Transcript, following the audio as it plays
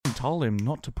told him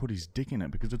not to put his dick in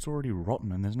it because it's already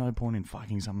rotten and there's no point in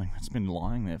fucking something that's been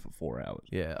lying there for 4 hours.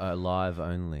 Yeah, live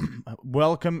only.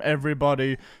 Welcome,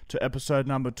 everybody, to episode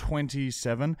number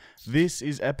 27. This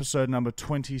is episode number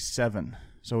 27.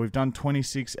 So we've done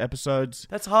 26 episodes.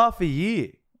 That's half a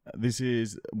year. This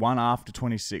is one after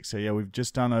 26. So, yeah, we've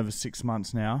just done over 6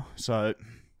 months now. So...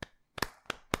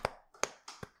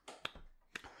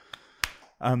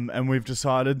 and we've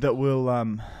decided that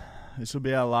this will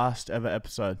be our last ever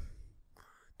episode.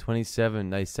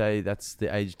 27. They say that's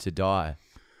the age to die.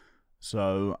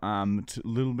 So, a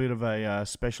little bit of a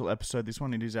special episode. This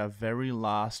one, it is our very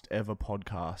last ever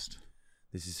podcast.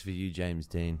 This is for you, James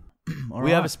Dean. All We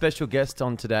right. have a special guest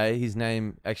on today. His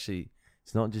name, actually,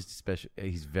 it's not just a special.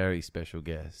 He's a very special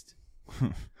guest.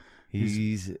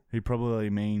 He probably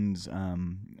means a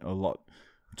lot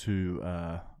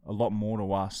more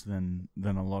to us than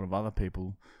a lot of other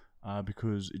people,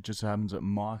 because it just happens that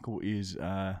Michael is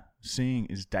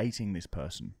dating this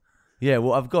person. Yeah,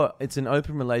 well, it's an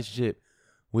open relationship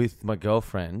with my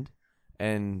girlfriend,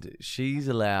 and she's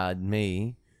allowed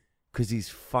me because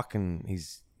he's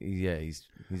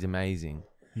amazing.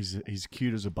 He's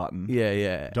cute as a button.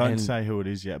 Yeah. Don't say who it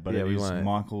is yet, but Yeah, it we is won't.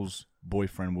 Michael's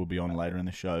boyfriend. Will be on later in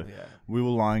the show. Yeah. We were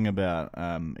lying about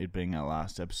it being our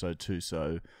last episode too,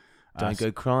 so Don't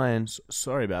go crying.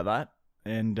 sorry about that.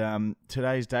 And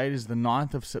today's date is the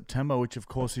 9th of September, which of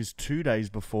course is 2 days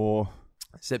before,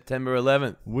 September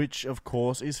 11th. which of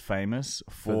course is famous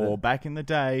for back in the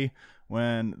day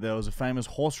when there was a famous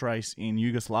horse race in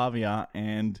Yugoslavia,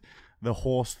 and the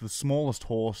smallest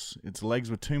horse, its legs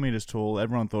were 2 meters tall.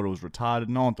 Everyone thought it was retarded.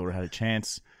 No one thought it had a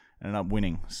chance. Ended up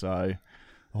winning. So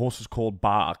the horse was called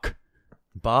Bark.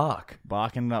 Bark.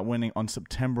 Bark ended up winning on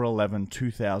September 11,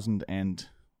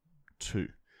 2002.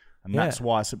 And Yeah. that's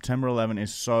why September 11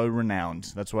 is so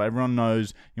renowned. That's why everyone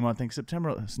knows. You might think,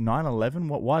 September 9/11?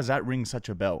 Why does that ring such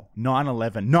a bell?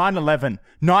 9/11, 9/11,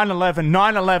 9/11,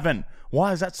 9/11.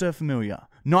 Why is that so familiar?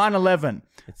 9/11.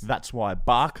 That's why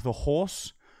Bark, the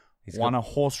horse, won a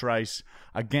horse race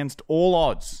against all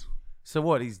odds. So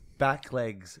what? His back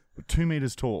legs 2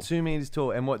 meters tall. 2 meters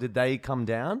tall, and what, did they come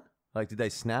down? Like, did they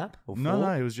snap or fall?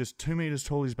 No, it was just 2 meters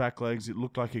tall, his back legs. It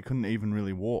looked like he couldn't even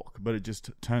really walk, but it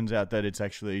just turns out that it's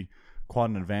actually quite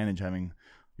an advantage having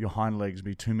your hind legs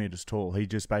be 2 meters tall. He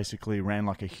just basically ran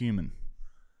like a human.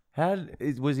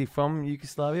 Was he from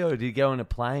Yugoslavia, or did he go on a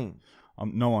plane?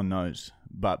 No one knows,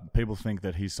 but people think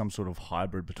that he's some sort of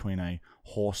hybrid between a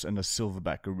horse and a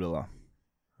silverback gorilla.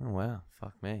 Oh, wow.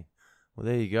 Fuck me. Well,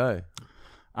 there you go.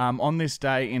 On this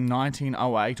day in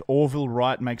 1908, Orville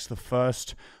Wright makes the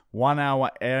first 1-hour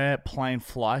airplane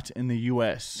flight in the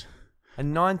US.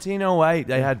 In 1908,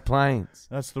 they had planes.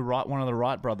 That's one of the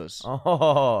Wright brothers.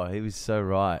 Oh, he was so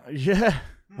right. Yeah.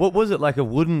 What was it, like a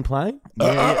wooden plane?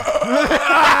 Shit!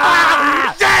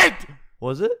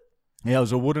 Was it? Yeah, it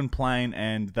was a wooden plane,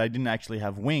 and they didn't actually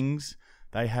have wings.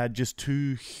 They had just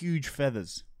 2 huge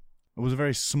feathers. It was a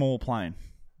very small plane.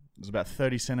 It was about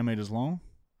 30 centimeters long,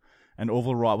 and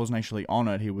Orville Wright wasn't actually on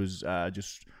it. He was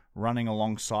just running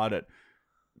alongside it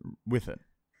with it,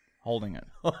 holding it.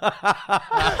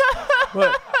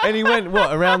 And he went,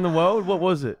 around the world? What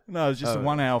was it? No, it was just a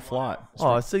 1-hour flight.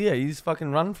 Oh, so yeah, you just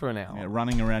fucking run for an hour. Yeah,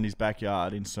 running around his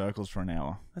backyard in circles for an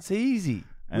hour. That's easy.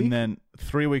 And then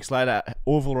 3 weeks later,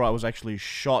 Orville Wright was actually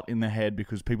shot in the head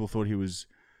because people thought he was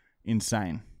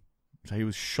insane. So he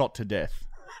was shot to death.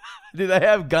 Did they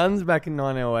have guns back in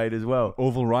 1908 as well?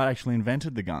 Orville Wright actually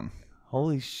invented the gun.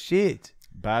 Holy shit.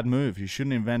 Bad move. You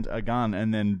shouldn't invent a gun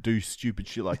and then do stupid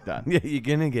shit like that. Yeah, you're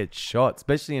going to get shot,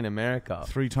 especially in America.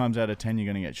 3 times out of 10,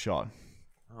 you're going to get shot.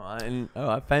 All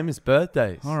right, famous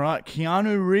birthdays. All right,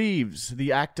 Keanu Reeves,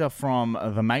 the actor from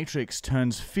The Matrix,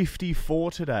 turns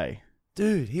 54 today.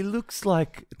 Dude, he looks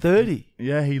like 30.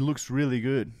 Yeah, he looks really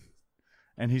good.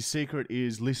 And his secret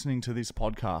is listening to this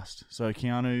podcast. So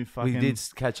Keanu fucking... We did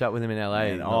catch up with him in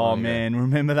LA. Man,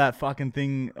 remember that fucking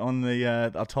thing on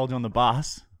the... I told you on the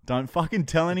bus? Don't fucking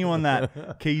tell anyone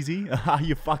that, Keezy.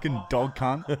 You fucking dog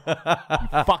cunt. You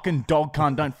fucking dog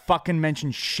cunt. Don't fucking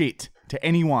mention shit to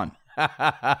anyone.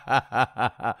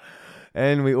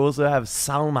 And we also have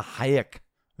Salma Hayek.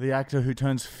 The actor who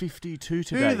turns 52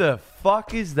 today. Who the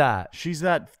fuck is that? She's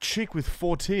that chick with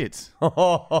 4 tits.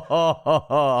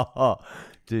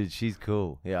 Dude, she's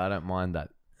cool. Yeah, I don't mind that.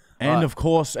 And of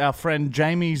course, our friend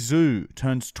Jamie Zhu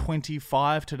turns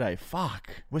 25 today.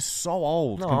 Fuck, we're so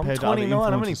old No, compared I'm 29. to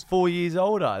other I'm only influencers. 4 years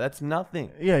older. That's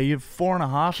nothing. Yeah, you're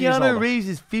 4.5 years Keanu older. Reeves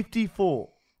is 54.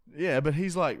 Yeah, but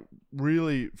he's like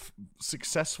really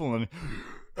successful and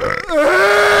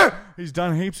he's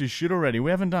done heaps of shit already.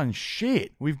 We haven't done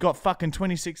shit. We've got fucking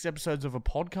 26 episodes of a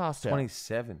podcast out.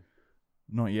 27.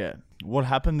 Not yet. What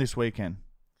happened this weekend?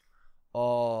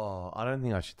 Oh, I don't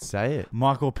think I should say it.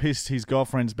 Michael pissed his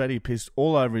girlfriend's bed. He pissed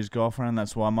all over his girlfriend.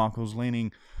 That's why Michael's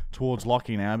leaning towards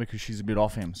Lockie now because she's a bit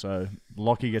off him. So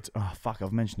Lockie gets... Oh, fuck,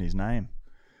 I've mentioned his name.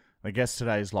 The guest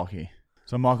today is Lockie.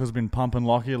 So Michael's been pumping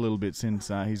Lockie a little bit since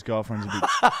his girlfriend's a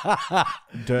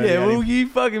bit dirty. Yeah, at well, him. you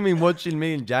fucking been watching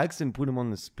me and Jackson put him on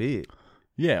the spit.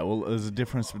 Yeah, well, there's a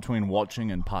difference between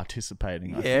watching and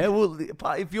participating. I think. Yeah, well,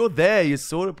 if you're there, you're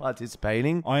sort of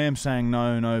participating. I am saying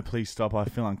no, please stop. I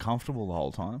feel uncomfortable the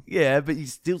whole time. Yeah, but you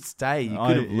still stay. You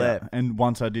could have left. And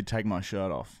once I did take my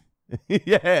shirt off.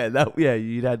 yeah,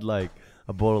 you'd had like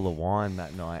a bottle of wine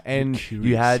that night, and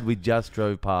we just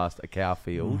drove past a cow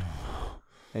field,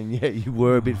 and yeah, you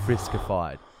were a bit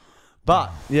friskified.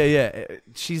 But yeah,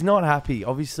 she's not happy.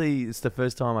 Obviously, it's the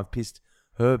first time I've pissed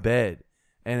her bed,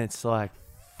 and it's like,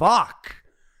 fuck.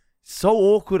 So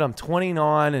awkward. I'm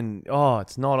 29 and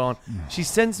it's not on. She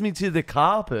sends me to the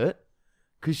carpet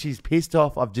because she's pissed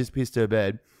off. I've just pissed her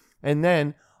bed. And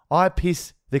then I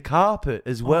piss the carpet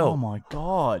as well. Oh my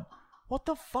God. What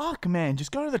the fuck, man?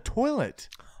 Just go to the toilet.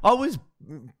 I was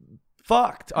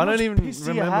fucked. I How don't much even piss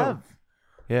do you remember. have?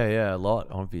 Yeah, a lot,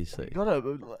 obviously.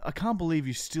 I can't believe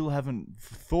you still haven't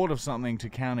thought of something to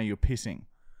counter your pissing.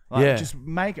 Like, just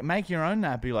make your own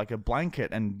nappy, like a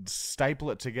blanket, and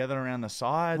staple it together around the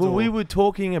sides. Well, we were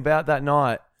talking about that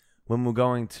night when we were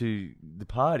going to the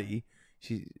party.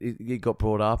 It got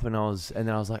brought up, and then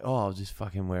I was like, I'll just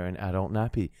fucking wear an adult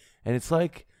nappy. And it's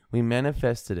like we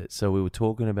manifested it. So we were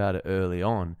talking about it early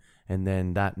on, and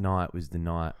then that night was the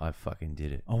night I fucking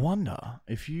did it. I wonder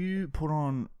if you put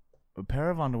on a pair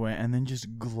of underwear and then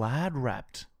just Glad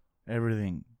wrapped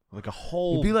everything. Like a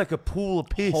whole... It'd be like a pool of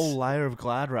piss. Whole layer of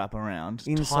Glad wrap around.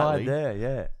 Inside tightly. there,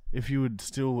 yeah. If you would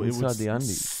still... Inside it would the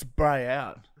undies. spray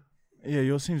out. Yeah,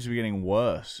 yours seems to be getting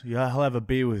worse. Yeah, he'll have a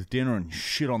beer with dinner and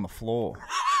shit on the floor.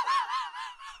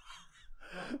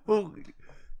 Well,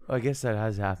 I guess that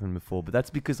has happened before, but that's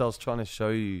because I was trying to show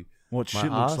you What my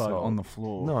shit looks like arsehole. on the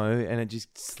floor. No, and it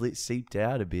just seeped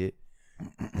out a bit.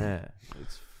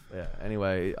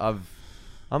 Anyway,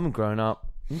 I'm grown up.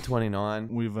 I'm 29.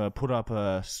 We've put up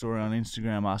a story on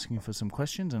Instagram asking for some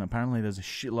questions, and apparently there's a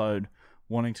shitload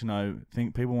wanting to know.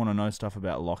 People want to know stuff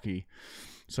about Lockie.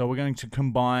 So we're going to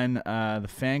combine the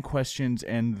fan questions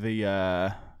and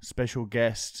the special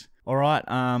guest. All right.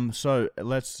 So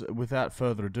without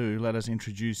further ado, let us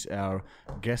introduce our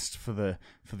guest for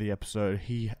the episode.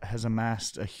 He has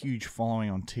amassed a huge following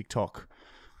on TikTok.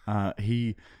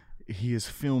 He has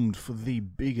filmed for the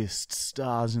biggest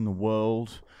stars in the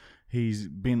world. He's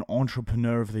been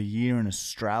Entrepreneur of the Year in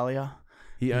Australia.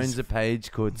 He owns a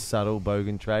page called Subtle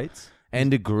Bogan Traits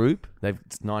and a group.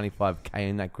 It's 95K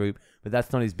in that group, but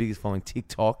that's not his biggest following.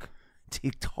 TikTok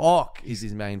is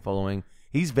his main following.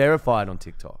 He's verified on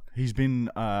TikTok. He's been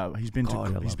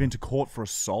to court for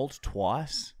assault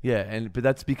twice. Yeah, but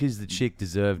that's because the chick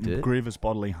deserved it. Grievous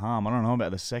bodily harm. I don't know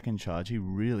about the second charge. He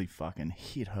really fucking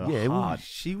hit her Yeah, well, hard.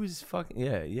 she was fucking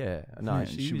yeah. No, Yeah,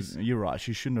 she was. You're right.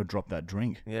 She shouldn't have dropped that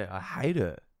drink. Yeah, I hate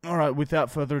her. All right.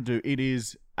 Without further ado, it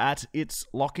is at It's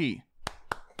Lockie.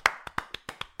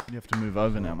 You have to move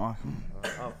over now, Michael.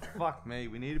 Oh fuck me!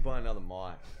 We need to buy another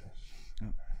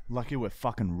mic. Lucky we're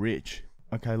fucking rich.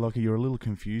 Okay, Lockie, you're a little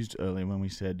confused earlier when we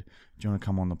said, do you want to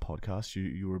come on the podcast?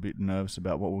 You were a bit nervous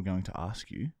about what we're going to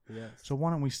ask you. Yes. So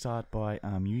why don't we start by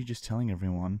you just telling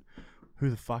everyone who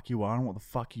the fuck you are and what the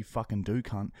fuck you fucking do,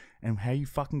 cunt, and how you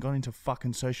fucking got into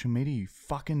fucking social media, you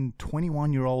fucking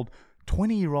 20-year-old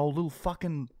little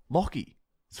fucking Lockie.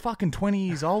 It's fucking 20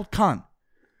 years old, cunt.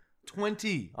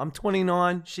 20. I'm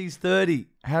 29. She's 30.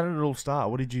 How did it all start?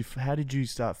 How did you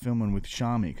start filming with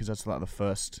Shami? Because that's like the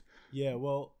first... Yeah,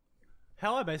 well,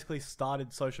 how I basically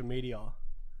started social media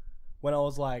when I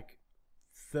was like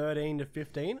 13 to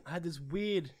 15, I had this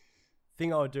weird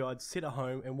thing I would do. I'd sit at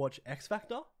home and watch X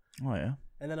Factor. Oh, yeah.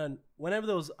 And then whenever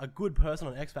there was a good person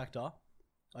on X Factor,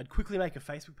 I'd quickly make a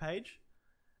Facebook page.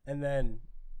 And then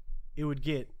it would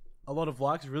get a lot of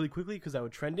likes really quickly because they were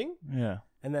trending. Yeah.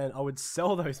 And then I would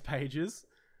sell those pages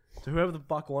to whoever the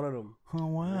fuck wanted them. Oh,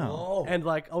 wow. Oh. And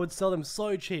like I would sell them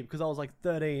so cheap because I was like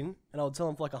 13 and I would sell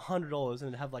them for like $100 and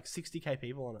it'd have like 60k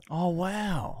people on it. Oh,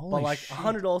 wow. Holy But like shit.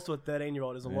 $100 to a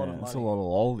 13-year-old is a lot of money. That's a lot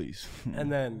of oldies.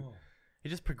 And then it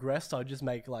just progressed. I'd just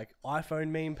make like iPhone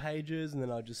meme pages and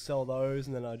then I'd just sell those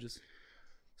and then I just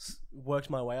worked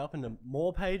my way up into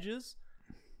more pages.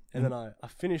 And then I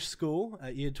finished school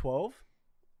at year 12.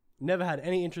 Never had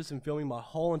any interest in filming my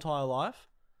whole entire life.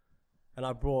 And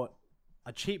I brought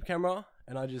a cheap camera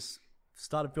and I just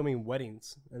started filming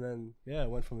weddings. And then, yeah, it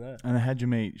went from there. And how'd you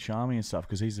meet Shami and stuff?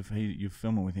 Because you're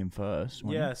filming with him first.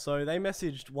 weren't Yeah, so they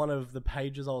messaged one of the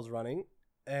pages I was running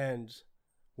and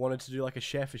wanted to do like a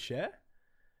share for share.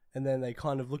 And then they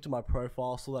kind of looked at my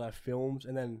profile, saw that I filmed,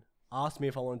 and then asked me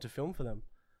if I wanted to film for them.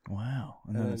 Wow.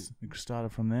 And then And it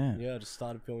started from there. Yeah, I just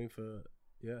started filming for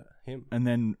him. And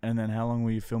then how long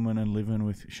were you filming and living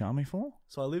with Shami for?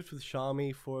 So I lived with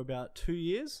Shami for about 2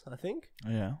 years, I think.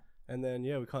 Yeah. And then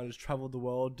we kind of just traveled the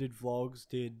world, did vlogs,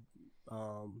 that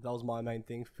was my main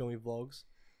thing, filming vlogs,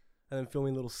 and then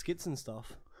filming little skits and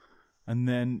stuff. And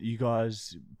then you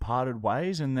guys parted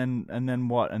ways, and then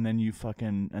what? And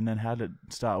then how did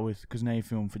it start with? Because now you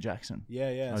film for Jackson.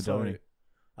 Yeah. Oh, So Doherty.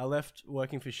 I left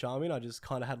working for Shami, and I just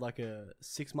kind of had like a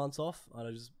 6 months off, and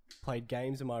I just played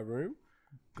games in my room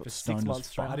Got for stoned 6 as months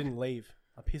straight. I fuck. didn't leave.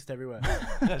 I pissed everywhere.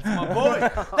 That's my boy.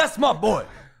 That's my boy.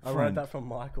 I wrote Friend. that from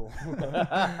Michael.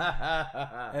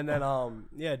 And then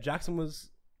Jackson was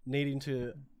needing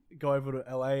to go over to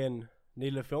LA and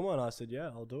needed a filmer, and I said, yeah,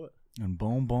 I'll do it. And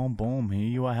boom, boom, boom. Here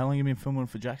you are. How long have you been filming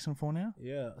for Jackson for now?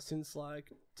 Yeah, since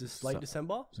like just late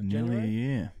December, So nearly a January.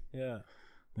 year. Yeah.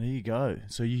 There you go.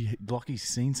 So Lockie's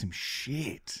seen some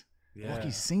shit. Yeah.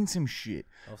 Lockie's seen some shit.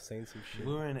 I've seen some shit.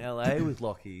 We were in LA with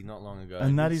Lockie not long ago.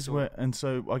 And that We is saw- where, and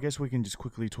so I guess we can just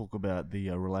quickly talk about the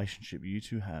relationship you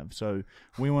two have. So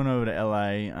we went over to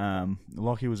LA.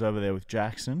 Lockie was over there with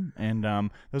Jackson, and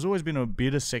there's always been a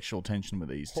bit of sexual tension with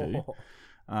these two.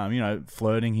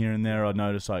 Flirting here and there. I'd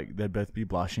notice like they'd both be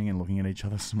blushing and looking at each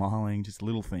other, smiling, just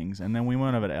little things. And then we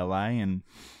went over to LA, and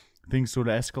things sort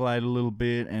of escalated a little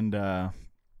bit, and the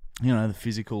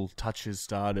physical touches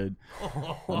started.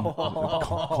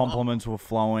 Compliments were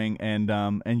flowing, and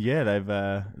they've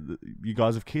you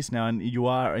guys have kissed now, and you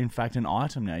are in fact an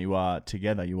item now. You are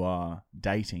together. You are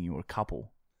dating. You are a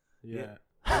couple. Yeah.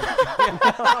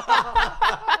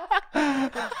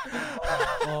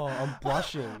 Oh, I'm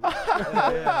blushing.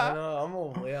 I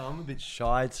know. I'm a bit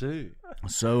shy too.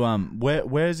 So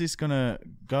where's this gonna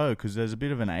go? Because there's a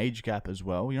bit of an age gap as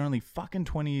well. You're only fucking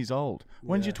 20 years old.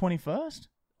 When's your 21st?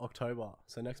 October,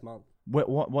 so next month,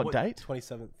 What date?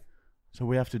 27th. So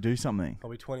we have to do something. I'll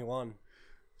be 21.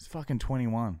 He's fucking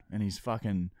 21, and he's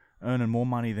fucking earning more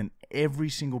money than every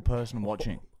single person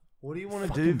watching. What do you want to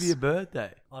Fucking do for your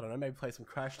birthday? I don't know, maybe play some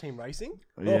Crash Team Racing.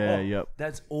 Yeah, yep.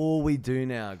 That's all we do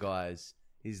now, guys.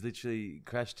 Is literally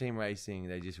Crash Team Racing.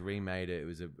 They just remade it. It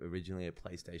was originally a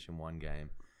PlayStation 1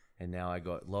 game. And now I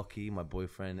got Lockie, my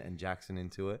boyfriend, and Jackson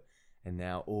into it. And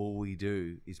now all we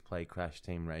do is play Crash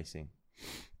Team Racing.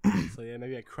 So yeah,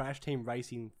 maybe a Crash Team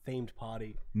Racing themed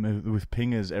party. With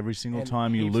pingers, every single And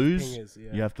time you heaps of lose, pingers,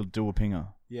 yeah. you have to do a pinger.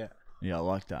 Yeah. Yeah, I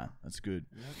like that. That's good.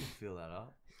 You have to fill that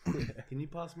up. Can you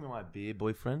pass me my beer,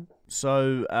 boyfriend?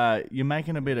 So you're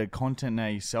making a bit of content now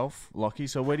yourself, Lockie.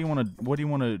 So what do you want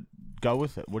to go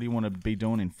with it? What do you want to be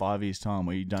doing in 5 years' time,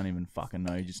 where you don't even fucking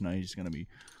know? You just know you're just gonna be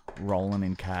rolling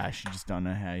in cash. You just don't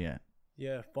know how yet.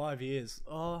 Yeah, 5 years.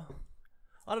 Oh,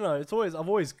 I don't know. I've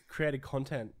always created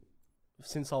content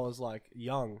since I was like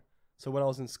young. So when I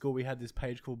was in school, we had this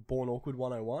page called Born Awkward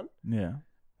 101, Yeah.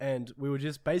 and we were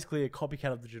just basically a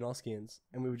copycat of the Janoskians,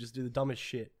 and we would just do the dumbest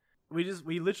shit. We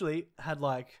literally had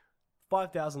like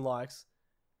 5,000 likes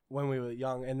when we were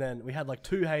young, and then we had like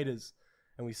 2 haters,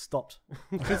 and we stopped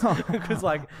because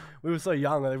like we were so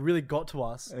young, and they really got to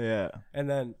us. Yeah. And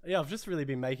then I've just really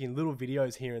been making little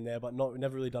videos here and there, but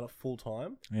never really done it full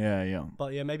time. Yeah. Yeah.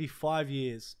 But yeah, maybe 5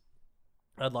 years.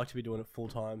 I'd like to be doing it full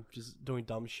time, just doing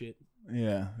dumb shit.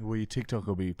 Yeah. Well, your TikTok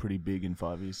will be pretty big in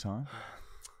 5 years' time.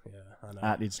 Yeah, I know.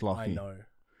 At It's Lockie. I know.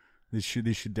 This should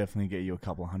definitely get you a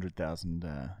couple of 100,000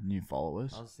 new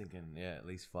followers. I was thinking, at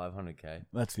least 500k.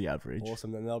 That's the average.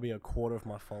 Awesome. Then that'll be a quarter of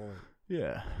my following.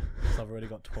 Yeah. So I've already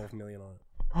got 12 million on it.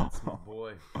 That's my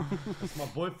boy. That's my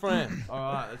boyfriend. All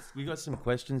right, we got some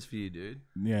questions for you, dude.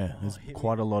 Yeah. There's hit me.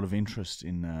 quite a lot of interest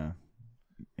in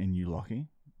you, Lockie,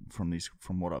 from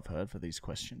what I've heard for these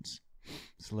questions.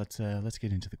 So let's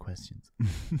get into the questions.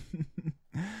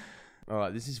 All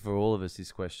right, this is for all of us,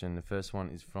 this question. The first one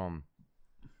is from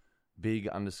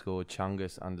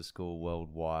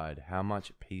big_chungus_worldwide. How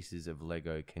much pieces of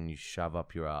Lego can you shove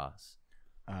up your ass?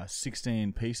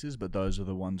 16 pieces, but those are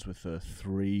the ones with the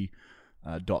 3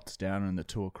 dots down and the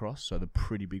 2 across, so the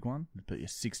pretty big one. But yeah,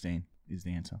 16 is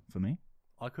the answer for me.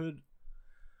 I've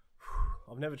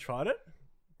never tried it,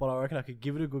 but I reckon I could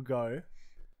give it a good go.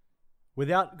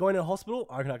 Without going to hospital,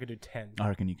 I reckon I could do 10. I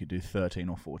reckon you could do 13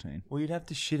 or 14. Well, you'd have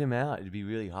to shit them out. It'd be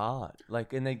really hard.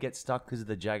 And they'd get stuck because of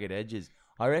the jagged edges.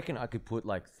 I reckon I could put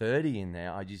like 30 in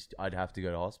there. I'd have to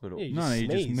go to hospital. Yeah, No, you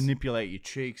just sneeze. manipulate your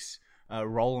cheeks,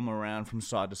 roll them around from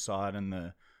side to side, and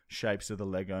the shapes of the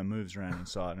Lego moves around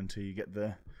inside until you get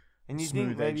the And you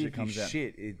smooth think edge maybe that if you comes out.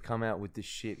 shit, it'd come out with the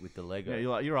shit with the Lego.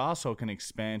 Yeah, your arsehole can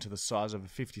expand to the size of a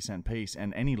 50-cent piece,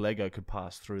 and any Lego could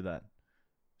pass through that.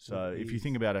 So With if you ease.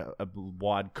 think about a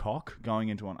wide cock going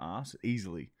into an ass, it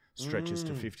easily stretches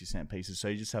to 50-cent pieces. So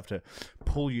you just have to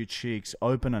pull your cheeks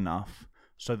open enough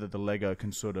so that the Lego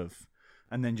can sort of,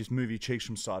 and then just move your cheeks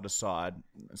from side to side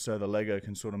so the Lego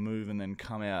can sort of move and then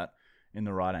come out in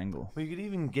the right angle. Well, you could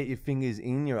even get your fingers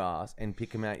in your ass and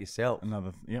pick them out yourself.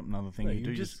 Another thing No, you you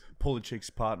do, just pull the cheeks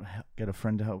apart and get a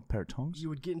friend to help a pair of tongs. You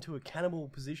would get into a cannibal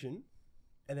position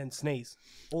and then sneeze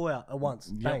all out at once.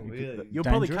 Yep, Bang. you could- You'll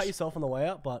probably dangerous. cut yourself on the way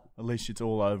out, but At least it's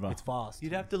all over. it's fast.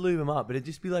 You'd have to lube them up, but it'd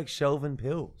just be like shelving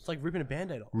pills. It's like ripping a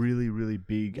band-aid off. Really, really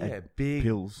big, Yeah, big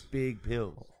pills, big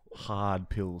pills. hard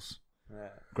pills. Yeah.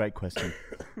 Great question.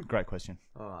 Great question.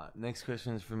 All right. Next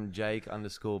question is from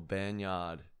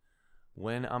Jake_Banyard.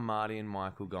 When are Marty and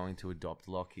Michael going to adopt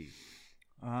Lockie?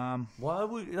 Why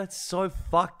would that's so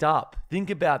fucked up? Think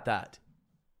about that.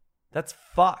 That's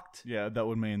fucked. Yeah, that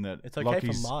would mean that It's okay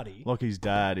for Marty. Lockie's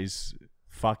dad is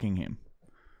fucking him.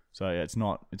 So yeah, it's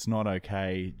not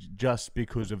okay just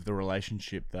because of the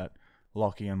relationship that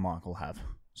Lockie and Michael have.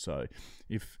 So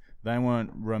if they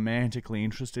weren't romantically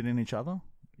interested in each other,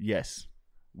 yes,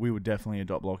 we would definitely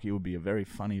adopt Lockie. It would be a very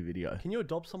funny video. Can you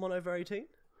adopt someone over 18?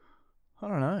 I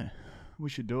don't know. We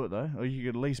should do it though. Or you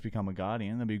could at least become a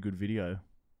guardian. That'd be a good video.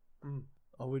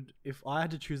 I would, if I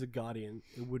had to choose a guardian,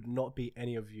 it would not be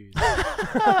any of you.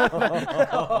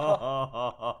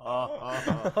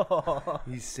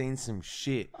 He's seen some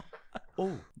shit.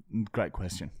 Oh. Great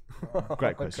question.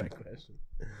 Great question. Great question.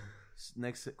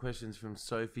 Next question's from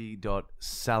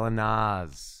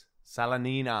Sophie.Salinas.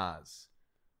 Salaninas.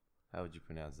 How would you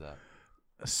pronounce that?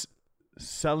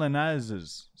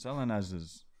 Salinazes.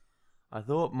 I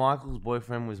thought Michael's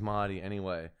boyfriend was Marty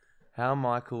anyway. How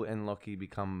Michael and Lockie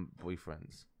become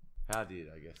boyfriends? How did,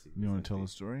 I guess. You want to tell the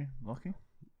story, Lockie?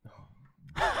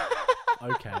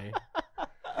 Okay.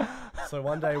 So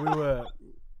one day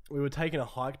we were taking a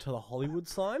hike to the Hollywood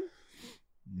sign,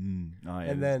 Oh, yeah.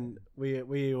 and then we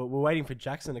were waiting for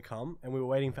Jackson to come, and we were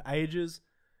waiting for ages,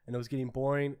 and it was getting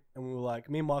boring, and we were like,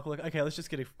 me and Michael were like, okay, let's just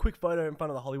get a quick photo in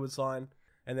front of the Hollywood sign,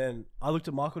 and then I looked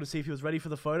at Michael to see if he was ready for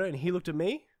the photo, and he looked at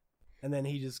me, and then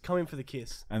he just come in for the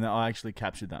kiss. And then I actually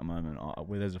captured that moment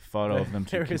where there's a photo of them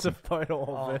two There is a kissing. photo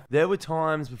of it. There were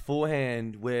times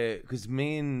beforehand where, because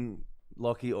me and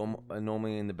Lockie are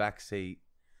normally in the back seat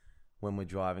when we're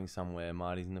driving somewhere.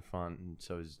 Marty's in the front, and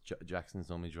so is Jackson's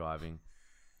normally driving.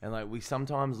 And like we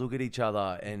sometimes look at each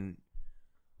other, and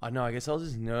I know, I guess I was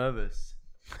just nervous.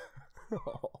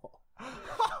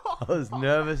 I was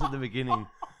nervous at the beginning,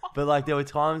 but like there were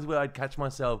times where I'd catch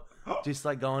myself just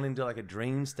like going into like a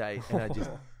dream state, and I just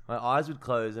my eyes would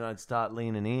close and I'd start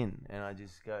leaning in, and I'd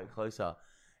just go closer.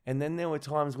 And then there were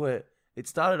times where it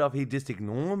started off, he'd just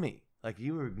ignore me. Like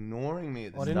you were ignoring me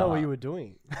at the I start. didn't know what you were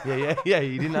doing. Yeah.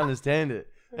 You didn't understand it.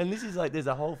 And this is like, there's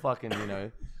a whole fucking,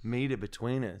 meter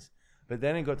between us. But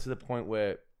then it got to the point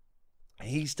where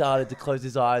he started to close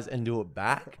his eyes and do it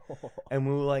back. And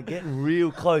we were like getting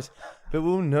real close. But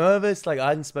we were nervous. Like I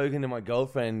hadn't spoken to my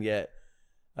girlfriend yet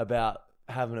about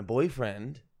having a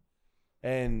boyfriend.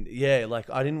 And yeah, like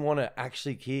I didn't want to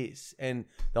actually kiss. And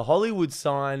the Hollywood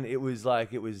sign, it was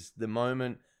the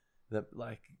moment that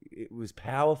like, it was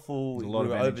powerful. There's a lot we of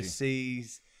were energy.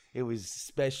 overseas. It was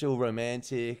special,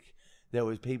 romantic. There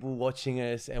was people watching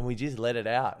us, and we just let it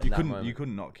out. You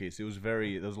couldn't not kiss. There was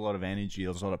a lot of energy.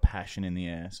 There was a lot of passion in the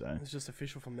air. So It's just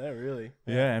official from there, really.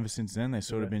 yeah, ever since then they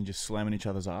sort of been just slamming each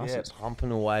other's Yeah, asses.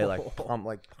 pumping away like pump.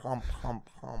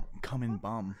 Come in,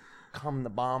 bum. Come the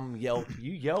bum, yelp.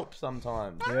 You yelp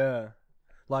sometimes. Yeah.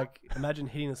 Like, imagine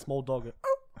hitting a small dog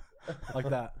like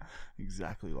that.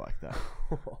 Exactly like that.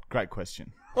 Great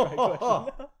question. All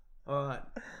right.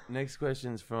 Next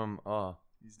question's from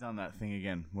He's done that thing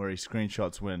again where he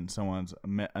screenshots when someone's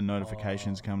a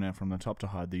notification's come down from the top to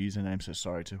hide the username. So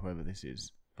sorry to whoever this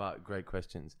is. but great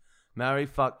questions. Marry,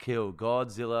 fuck, kill.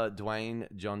 Godzilla, Dwayne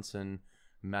Johnson,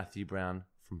 Matthew Brown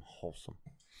from Wholesome.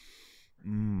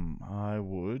 I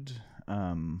would.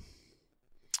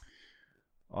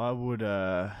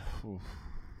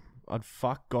 I'd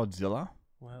fuck Godzilla.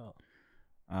 Wow.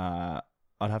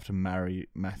 I'd have to marry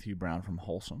Matthew Brown from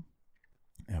Wholesome.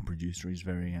 Our producer is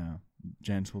very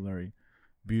gentle, very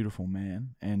beautiful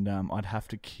man. And I'd have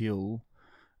to kill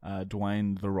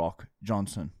Dwayne The Rock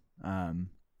Johnson.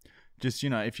 Just,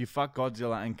 if you fuck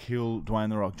Godzilla and kill Dwayne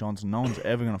The Rock Johnson, no one's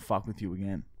ever going to fuck with you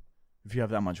again. If you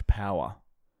have that much power.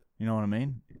 You know what I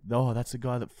mean? Oh, that's the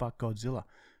guy that fucked Godzilla.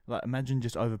 Like, imagine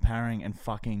just overpowering and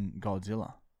fucking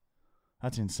Godzilla.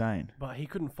 That's insane. But he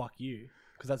couldn't fuck you,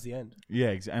 because that's the end.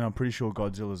 Yeah, and I'm pretty sure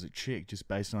Godzilla's a chick, just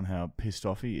based on how pissed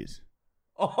off he is.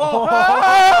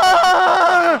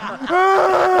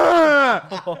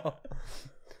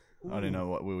 I didn't know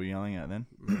what we were yelling at then.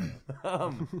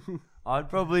 I'd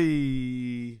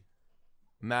probably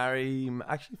marry.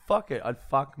 Actually, fuck it. I'd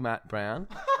fuck Matt Brown.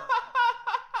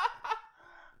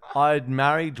 I'd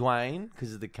marry Dwayne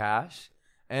because of the cash,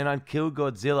 and I'd kill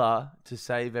Godzilla to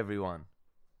save everyone.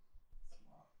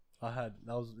 that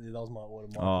was my order.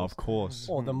 Oh, of course.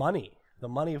 Oh, the money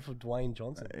for Dwayne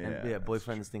Johnson. And yeah,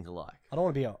 boyfriends think alike. I don't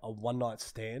want to be a one night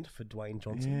stand for Dwayne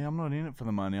Johnson. Yeah, I'm not in it for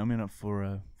the money. I'm in it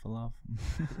for love.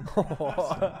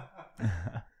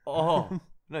 Oh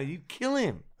no, you'd kill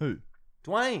him, Who?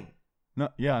 Dwayne. No,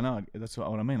 yeah, no, that's what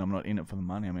I mean. I'm not in it for the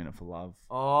money. I'm in it for love.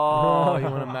 Oh, you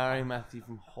want to marry Matthew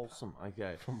from Wholesome?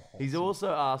 Okay. He's also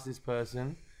asked this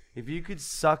person, if you could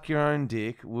suck your own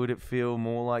dick, would it feel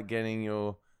more like getting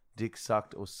your dick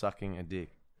sucked or sucking a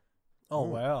dick? Oh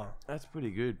wow, That's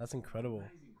pretty good. that's incredible.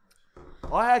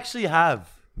 I actually have.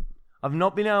 I've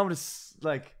not been able to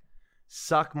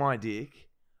suck my dick,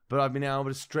 but I've been able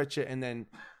to stretch it and then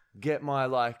get my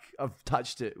I've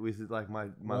touched it with my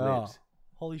Wow. lips.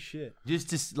 Holy shit.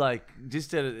 Just as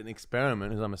an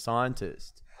experiment, because I'm a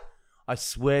scientist. I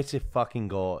swear to fucking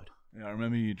God. Yeah, I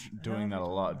remember you doing that a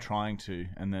lot, trying to,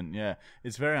 and then it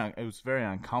was very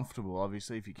uncomfortable.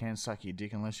 Obviously, if you can suck your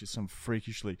dick, unless you're some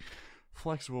freakishly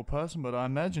flexible person, but I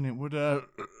imagine it would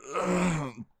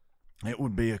it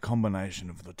would be a combination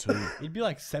of the two. It'd be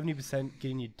like 70%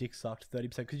 getting your dick sucked,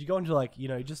 30% because you go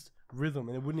into just rhythm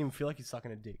and it wouldn't even feel like you're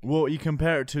sucking a dick. Well, you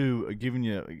compare it to giving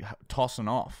you tossing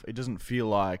off. It doesn't feel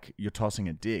like you're tossing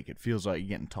a dick. It feels like you're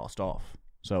getting tossed off.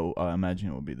 So I imagine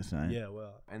it would be the same. Yeah,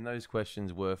 well. And those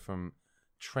questions were from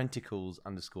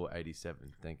Trenticles_87.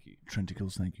 Thank you.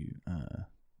 Trenticles, thank you.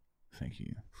 Thank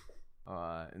you.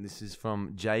 And this is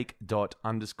from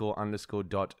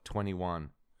Jake.__.21.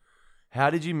 How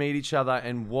did you meet each other,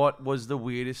 and what was the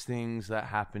weirdest things that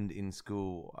happened in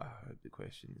school? I hope the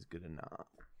question is good enough.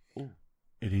 Ooh.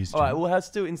 It is. All right, well, let's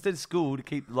do, instead of school, to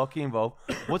keep Lockie involved,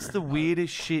 what's the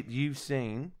weirdest shit you've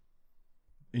seen?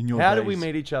 In your How did we days-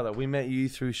 meet each other? We met you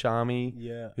through Shami,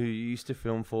 Yeah. who you used to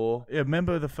film for. Yeah,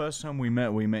 remember the first time we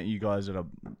met you guys at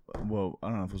well, I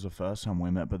don't know if it was the first time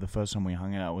we met, but the first time we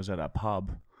hung out was at a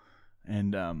pub.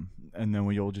 And then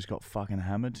we all just got fucking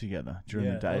hammered together during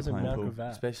the that day was in playing Mount pool.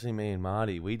 Gravatt. Especially me and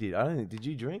Marty. We did. I don't think. Did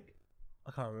you drink?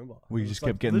 I can't remember. We It just was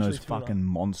kept getting those literally 2.5. fucking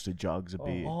monster jugs of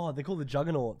beer. Oh, they're called the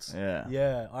Juggernauts. Yeah.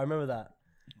 Yeah, I remember that.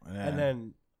 Yeah. And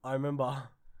then I remember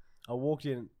I walked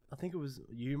in, I think it was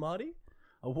you, Marty.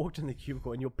 I walked in the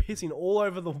cubicle and you're pissing all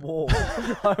over the wall.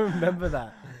 I remember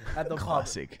that at the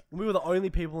Classic. pub. We were the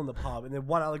only people in the pub, and then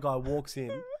one other guy walks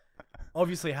in.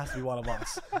 Obviously, it has to be one of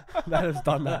us that has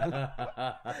done that.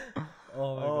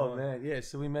 Oh, my Oh God. man, yeah.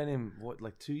 So we met him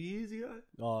 2 years ago?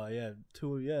 Oh yeah,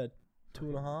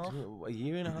 2.5. A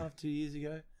year and a half, 2 years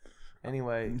ago.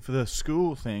 Anyway, For the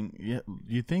school thing, yeah,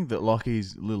 you'd think that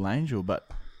Lockie's a little angel, but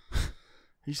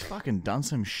he's fucking done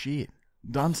some shit.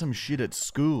 Done some shit at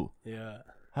school, Yeah.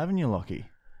 haven't you, Lockie?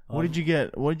 What did you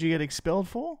get? What did you get expelled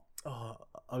for? Oh,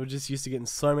 I was just used to getting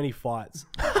so many fights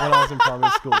when I was in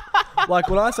primary school. Like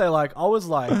when I say I was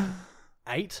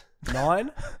 8,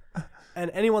 9, and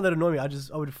anyone that annoyed me, I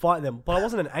would fight them. But I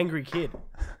wasn't an angry kid.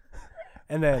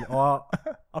 And then I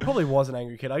probably was an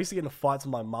angry kid. I used to get into fights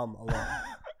with my mum a lot.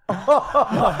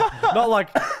 Not like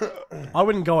I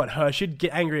wouldn't go at her. She'd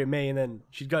get angry at me, and then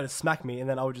she'd go to smack me, and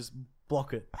then I would just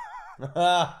block it. Did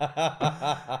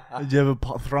you ever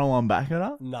throw one back at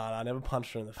her? No, I never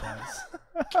punched her in the face.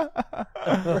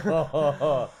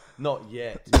 not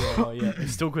yet. Oh yeah, it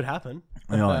still could happen.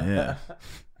 Oh, yeah.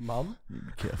 Mum? Be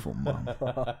careful, mum.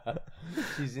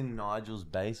 She's in Nigel's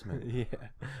basement. Yeah,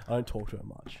 I don't talk to her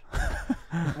much.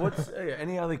 What's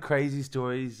any other crazy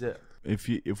stories that? If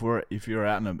you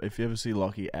ever see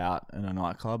Lockie out in a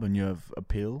nightclub and you have a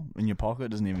pill in your pocket,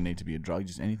 it doesn't even need to be a drug,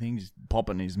 just anything, just pop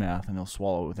it in his mouth and he'll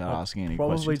swallow it without asking any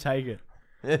Probably questions. take it.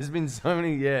 There's been so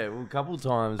many, a couple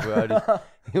times where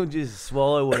he'll just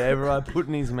swallow whatever I put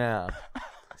in his mouth.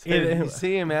 So if you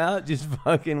see him out, just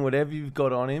fucking whatever you've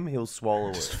got on him, he'll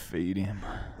swallow Just it. feed him.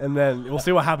 And then we'll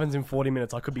see what happens in 40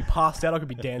 minutes. I could be passed out. I could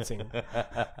be dancing.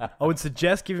 I would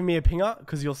suggest giving me a pinger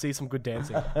because you'll see some good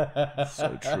dancing.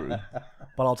 So true.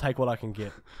 But I'll take what I can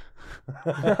get.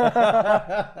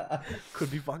 Could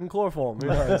be fucking chloroform. Who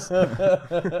knows?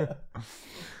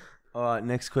 All right,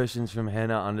 next question's from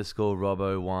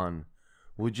Hannah_Robbo1.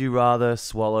 Would you rather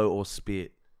swallow or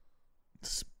spit?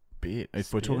 Spit.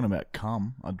 If we're talking about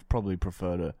cum, I'd probably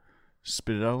prefer to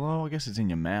spit it out. Well, I guess it's in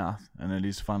your mouth, and it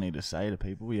is funny to say to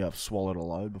people, you have swallowed a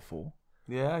load before.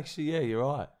 Yeah, actually, you're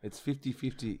right. It's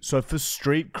 50-50. So for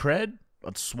street cred,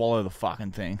 I'd swallow the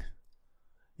fucking thing.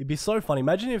 It'd be so funny.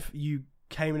 Imagine if you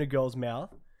came in a girl's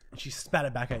mouth And she spat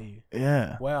it back at you.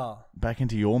 Yeah. Wow. Back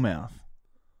into your mouth.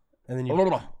 And then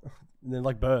and they're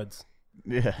like birds.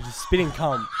 Yeah. Just spitting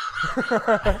cum.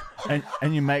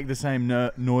 And you make the same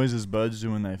noises birds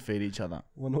do when they feed each other.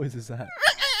 What noise is that?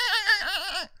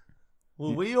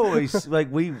 Well, we always I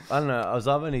don't know. I've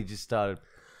only just started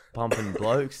pumping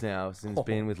blokes now since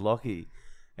being with Lockie,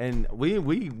 and we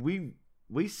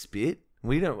spit.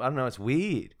 I don't know. It's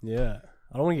weird. Yeah.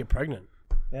 I don't want to get pregnant.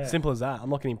 Simple as that. I'm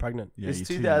not getting pregnant. Yeah, It's you're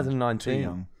too young. 2019. Too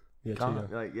young. Yeah, too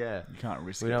Can't, young. You can't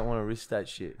risk we it. don't want to risk that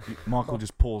shit. Michael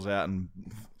just pulls out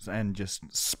and just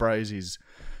sprays his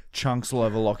chunks all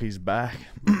over Lockie's back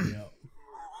Yeah.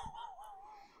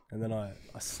 And then I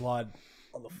slide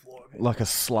on the floor a bit. like a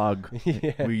slug.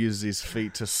 Yeah. We use his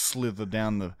feet to slither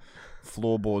down the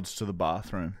floorboards to the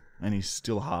bathroom, and he's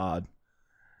still hard.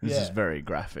 This is Yeah. very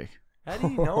graphic. How do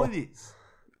you know this?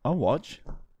 I watch,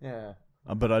 Yeah.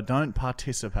 but I don't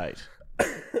participate.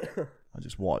 I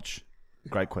just watch.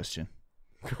 Great question.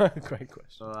 Great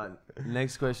question. All right.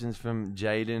 Next question's from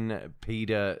Jaden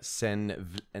Peter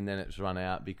Sen, and then it's run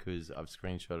out because I've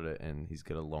screenshotted it and he's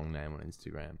got a long name on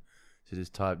Instagram. So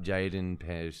just type Jaden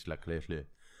Peres Leclerc.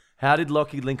 How did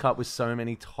Lockie link up with so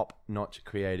many top-notch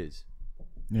creators?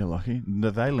 You're lucky.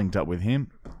 They linked up with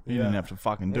him. He didn't have to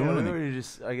fucking do We anything. already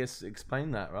just, I guess,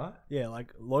 explain that, right? Yeah,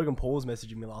 like Logan Paul was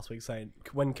messaging me last week saying,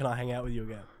 "When can I hang out with you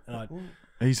again?" And I,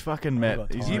 He's fucking met.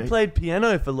 got He's, time. You played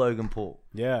piano for Logan Paul.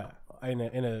 yeah, in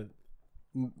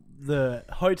the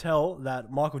hotel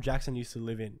that Michael Jackson used to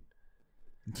live in.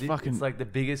 It's like the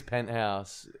biggest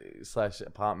penthouse /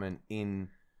 apartment in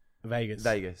Vegas.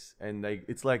 Vegas, and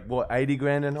it's like what, 80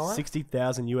 grand a night?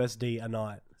 60,000 USD a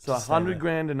night. So to stay 100 there.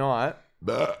 grand a night.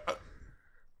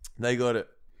 They got it,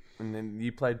 and then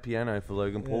you played piano for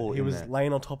Logan Yeah, Paul. he in was there.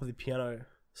 laying on top of the piano,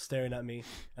 staring at me,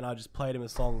 and I just played him a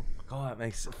song. God, it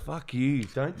makes fuck you.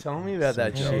 Don't tell me about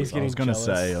that Yeah, shit. he's I was getting gonna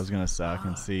jealous. say, I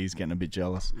can see he's getting a bit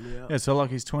jealous. Yeah. Yeah, so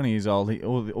like he's 20 years old.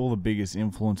 All the biggest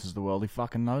influencers of the world, he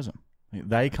fucking knows them.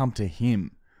 They come to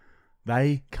him.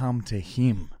 That's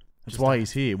why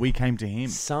he's here. We came to him.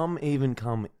 Some even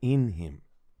come in him.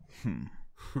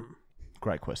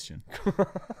 Great question.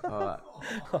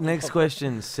 Next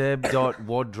question,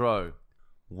 Seb.Wadro.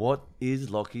 What is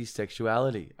Lockie's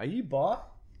sexuality? Are you bi?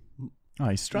 Oh,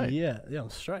 he's straight. Yeah, I'm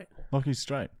straight. Like he's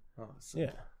straight,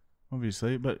 Yeah.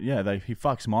 obviously. But yeah, he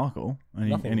fucks Michael and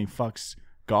Nothing. he fucks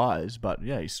guys. But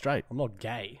yeah, he's straight. I'm not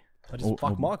gay. I just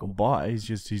fuck Michael. Bi. He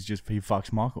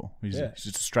fucks Michael. He's Yeah.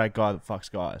 just a straight guy that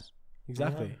fucks guys.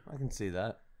 Exactly. I can see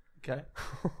that. Okay.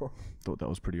 Thought that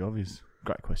was pretty obvious.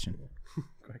 Great question.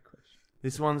 Great question.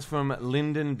 This one's from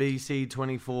Lyndon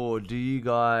BC24. Do you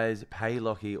guys pay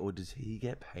Lockie, or does he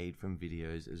get paid from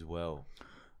videos as well?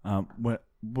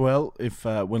 Well, if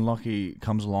when Lockie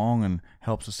comes along and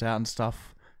helps us out and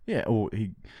stuff, yeah, or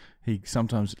he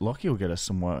sometimes Lockie will get us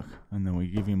some work, and then we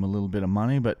give him a little bit of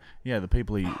money. But yeah, the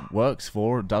people he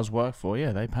does work for,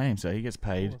 yeah, they pay him, so he gets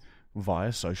paid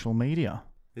via social media.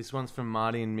 This one's from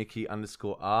Marty and Mickey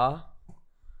 _R.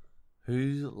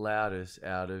 Who's loudest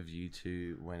out of you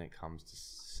two when it comes to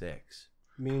sex?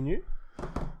 Me and you?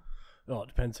 Oh, it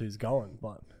depends who's going,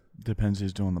 but Depends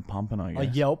who's doing the pumping, I I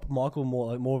guess. yelp. Michael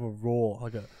more of a roar,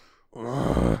 like a.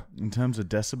 In terms of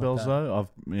decibels, that. though,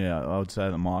 I would say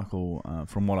that Michael,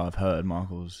 from what I've heard,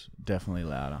 Michael's definitely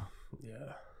louder.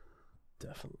 Yeah,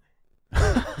 definitely.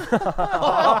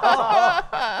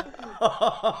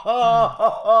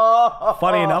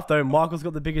 Funny enough, though, Michael's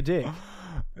got the bigger dick,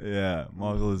 Yeah,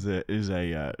 Michael is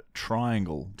a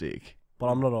triangle dick. but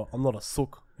I'm not a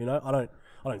sook. You know, I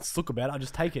don't sook about it. I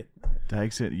just take it.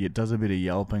 Takes it, it does a bit of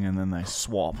yelping, and then they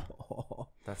swap.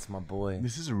 That's my boy.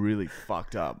 This is really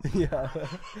fucked up. Yeah.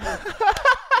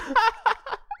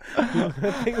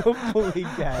 I think we're fully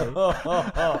gay.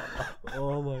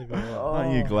 Oh my god.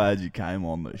 Aren't you glad you came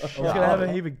on the I show? was gonna have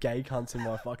a heap of gay cunts in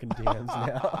my fucking DMs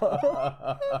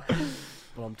now.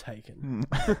 But I'm taken.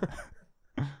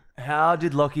 How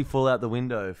did Lockie fall out the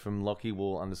window from Lockie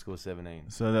Wall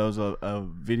 _17? So there was a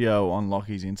video on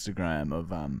Lockie's Instagram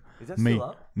of Is that me still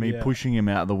up? me pushing him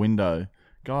out the window.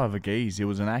 Guy of a geese. It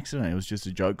was an accident. It was just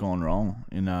a joke gone wrong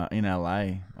in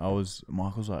LA.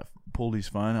 Michael's like pulled his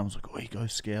phone. I was like, oh, you go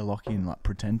scare Lockie and like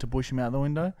pretend to push him out the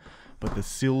window. But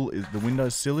the window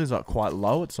sill is like quite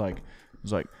low. It's like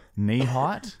knee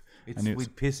height.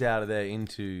 We'd piss out of there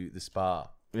into the spa.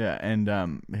 Yeah, and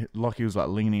Lockie was like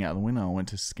leaning out the window. I went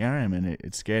to scare him, and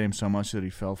it scared him so much that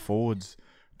he fell forwards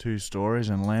 2 stories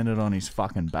and landed on his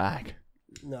fucking back.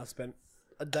 No, I spent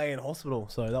a day in hospital,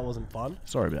 so that wasn't fun.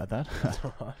 Sorry about that.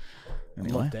 I'm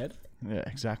Anyway, not dead. yeah,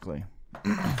 exactly.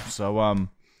 So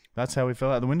that's how we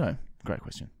fell out the window. Great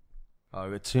question.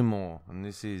 I've got two more, and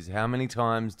this is: how many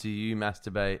times do you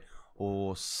masturbate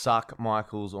or suck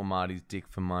Michael's or Marty's dick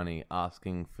for money,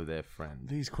 asking for their friend?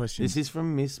 These questions. This is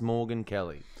from Miss Morgan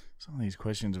Kelly. Some of these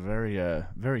questions are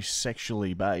very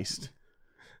sexually based,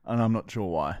 and I'm not sure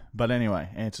why. But anyway,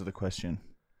 answer the question.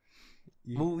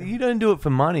 Well, you don't do it for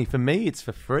money. For me, it's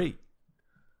for free.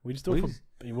 We just do it for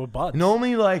we're buds.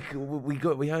 Normally, like we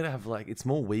gotta have like it's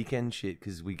more weekend shit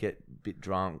because we get a bit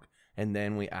drunk and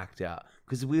then we act out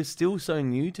because we're still so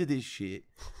new to this shit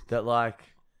that like,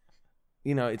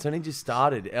 you know, it's only just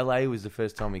started. LA was the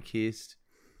first time we kissed.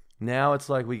 Now it's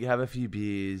like we have a few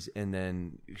beers and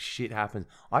then shit happens.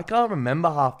 I can't remember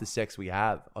half the sex we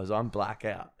have as I'm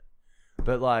blackout,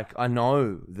 but like I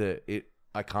know that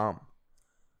I come.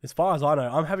 As far as I know,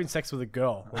 I'm having sex with a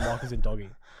girl when Michael's in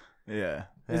doggy. Yeah.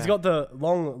 He's got the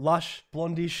long, lush,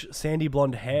 blondish, sandy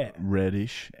blonde hair.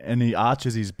 Reddish. And he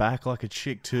arches his back like a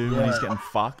chick too when he's getting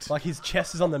fucked. Like his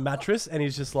chest is on the mattress and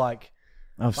he's just like...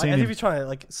 I've Like, as if he's trying to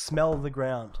like smell the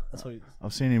ground. That's what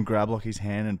I've seen him grab like his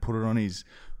hand and put it on his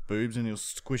boobs and he'll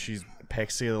squish his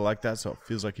pecs together like that so it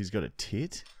feels like he's got a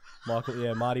tit.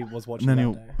 Marty was watching And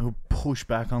then that day. he'll push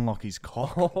back, unlock his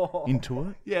cock into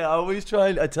it. Yeah,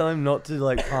 I tell him not to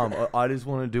like come. I just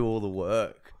want to do all the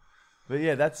work. But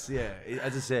yeah, as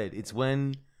I said, it's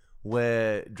when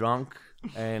we're drunk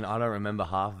and I don't remember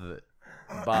half of it,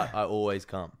 but I always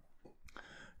come.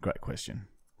 Great question.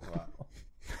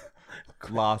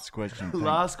 Last question.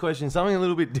 Last question, something a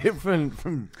little bit different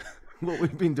from what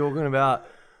we've been talking about.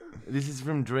 This is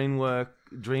from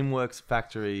DreamWorks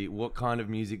Factory. What kind of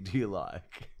music do you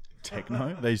like?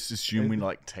 Techno. They just assume we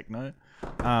like techno.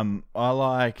 I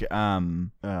like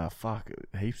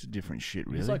heaps of different shit.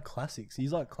 Really. He's like classics.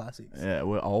 Yeah,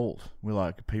 we're old. We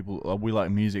like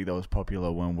music that was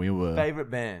popular when we were Favorite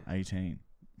band? 18.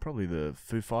 Probably the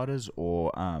Foo Fighters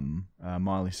or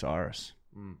Miley Cyrus.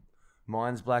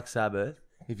 Mine's Black Sabbath.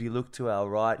 If you look to our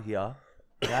right here,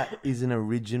 that is an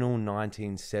original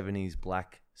 1970s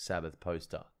Black Sabbath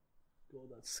poster. Oh,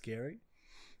 that's scary.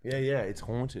 Yeah, it's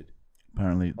haunted.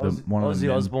 Apparently, one of Ozzy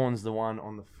them. Osbourne's the one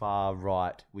on the far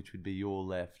right, which would be your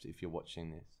left if you're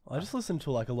watching this. I just listen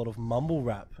to like a lot of mumble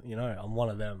rap. You know, I'm one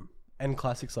of them. And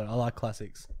classics. I like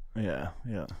classics. Yeah.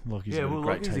 Lockie's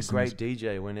Lockie's a great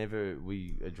DJ. Whenever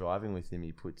we are driving with him,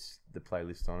 he puts the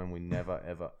playlist on, and we never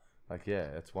ever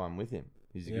that's why I'm with him.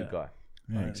 He's a good guy.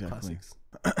 Yeah, exactly. Classics.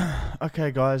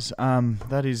 Okay, guys.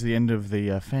 That is the end of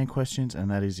the fan questions, and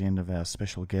that is the end of our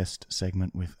special guest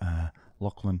segment with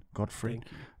Lachlan Godfrey.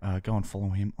 Go and follow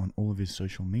him on all of his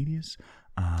social medias.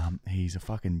 He's a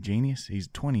fucking genius. He's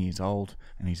 20 years old,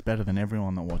 and he's better than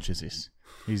everyone that watches this.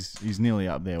 He's nearly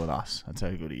up there with us. That's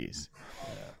how good he is.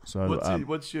 Yeah. So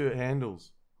what's your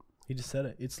handles? He just said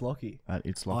it. It's Lockie.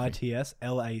 It's Lockie.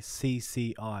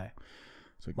 ITSLACCI.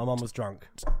 So my mum was drunk.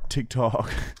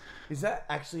 TikTok. Is that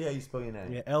actually how you spell your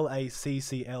name? Yeah,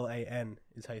 LACCLAN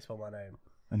is how you spell my name.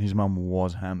 And his mum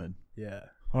was hammered. Yeah.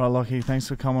 All right, Lockie, thanks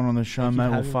for coming on the show, Thank you mate. for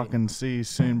We'll having fucking see you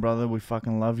soon, brother. We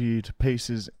fucking love you to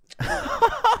pieces. And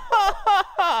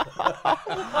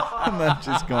they've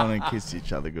just gone and kissed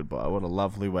each other goodbye. What a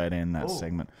lovely way to end that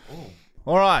segment.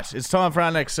 All right, it's time for our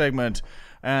next segment.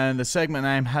 And the segment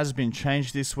name has been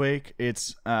changed this week.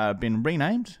 It's been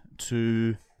renamed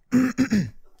to...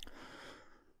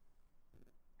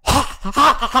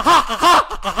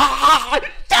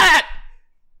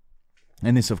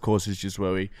 And this, of course, is just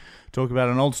where we talk about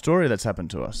an old story that's happened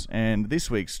to us. And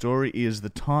this week's story is the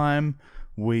time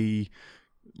we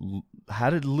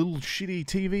had a little shitty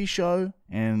TV show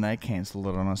and they cancelled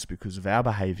it on us because of our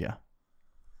behaviour.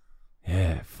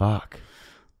 Yeah, fuck.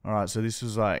 All right, so this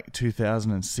was like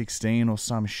 2016 or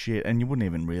some shit, and you wouldn't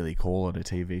even really call it a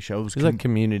TV show. It was like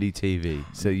community TV.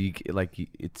 So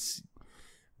it's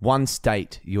one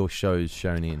state your show's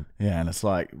shown in. Yeah, and it's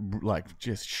like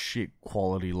just shit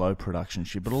quality, low production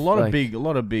shit. But a lot of big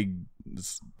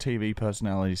TV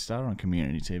personalities started on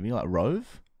community TV, like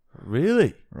Rove.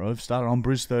 Really? Rove started on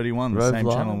Bruce 31, the Rove same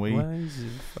Live? channel we. He's a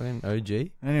fucking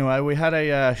OG. Anyway, we had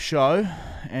a show,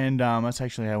 and that's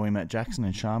actually how we met Jackson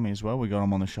and Shami as well. We got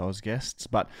them on the show as guests.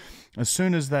 But as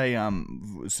soon as we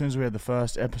had the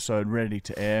first episode ready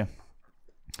to air,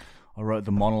 I wrote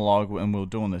the monologue, and we were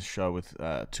doing this show with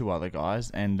two other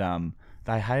guys, and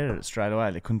they hated it straight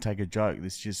away. They couldn't take a joke.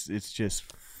 It's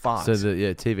just fucked. So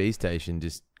the TV station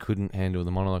just couldn't handle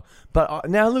the monologue. But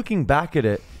now looking back at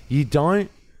it, you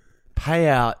don't pay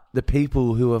out the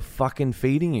people who are fucking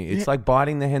feeding you. It's like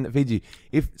biting the hand that feeds you.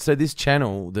 This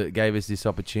channel that gave us this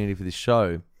opportunity for this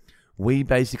show, we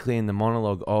basically in the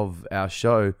monologue of our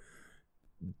show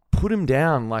put them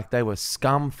down like they were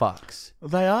scum fucks.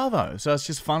 They are though, so it's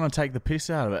just fun to take the piss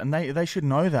out of it, and they should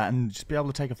know that and just be able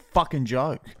to take a fucking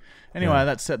joke. Anyway, Yeah.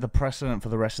 that set the precedent for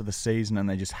the rest of the season, and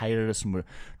they just hated us and were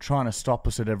trying to stop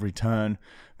us at every turn,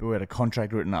 but we had a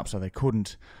contract written up, so they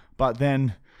couldn't. But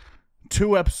then,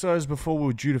 2 episodes before we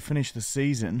were due to finish the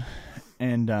season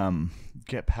and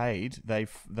get paid,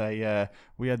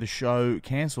 we had the show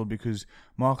cancelled because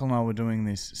Michael and I were doing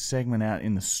this segment out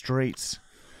in the streets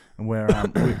where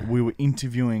we were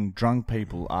interviewing drunk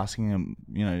people, asking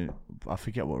them, I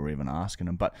forget what we were even asking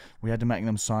them, but we had to make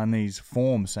them sign these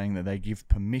forms saying that they give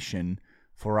permission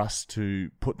for us to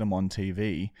put them on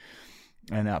TV.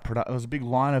 And there was a big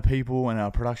line of people, and our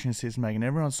production assistant making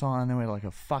everyone sign. And then we had like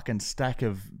a fucking stack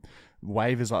of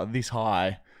waivers like this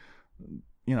high,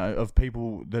 of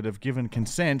people that have given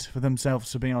consent for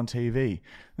themselves to be on TV. And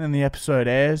then the episode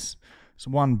airs. So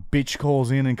one bitch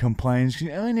calls in and complains,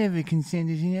 I never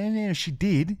consented. She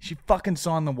did. She fucking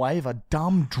signed the waiver.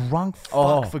 Dumb, drunk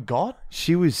fuck forgot.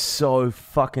 She was so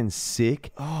fucking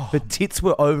sick. Her tits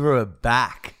were over her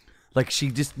back. Like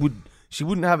she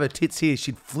wouldn't have her tits here.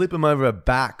 She'd flip them over her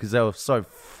back because they were so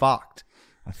fucked.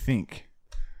 I think.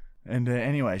 And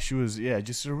anyway, she was,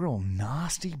 just a real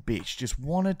nasty bitch. Just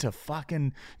wanted to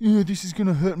fucking, this is going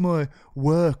to hurt my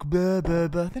work. Blah, blah,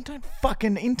 blah. Then don't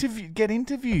fucking get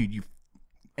interviewed, you.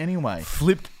 Anyway.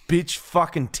 Flipped bitch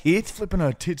fucking tit. Flipping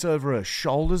her tits over her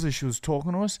shoulders as she was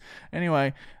talking to us.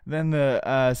 Anyway, then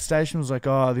the station was like,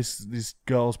 this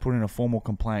girl's put in a formal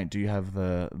complaint. Do you have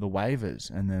the waivers?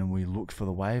 And then we looked for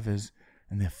the waivers,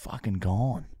 and they're fucking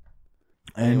gone.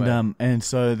 And Anyway. And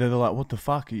so they're like, what the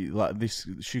fuck? Like this,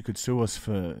 she could sue us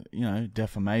for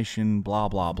defamation, blah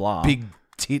blah blah. Big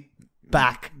tit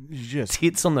back. Just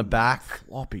Tits on the back.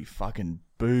 floppy fucking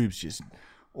boobs, just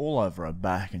all over her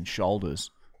back and shoulders,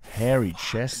 hairy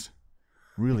chest,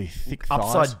 really thick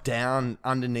thighs, Upside down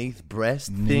underneath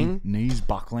breast thing. knees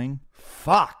buckling,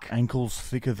 Fuck. ankles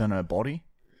thicker than her body.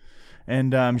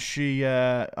 And she,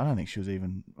 I don't think she was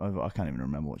even over. I can't even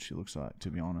remember what she looks like, to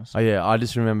be honest. Oh yeah, I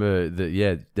just remember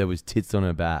that. There was tits on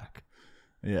her back.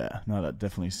 Yeah, no, that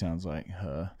definitely sounds like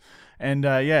her. And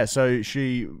so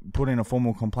she put in a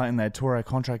formal complaint, and they tore our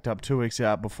contract up 2 weeks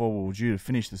out before we were due to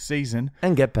finish the season.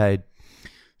 And get paid.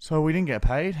 So we didn't get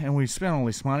paid, and we spent all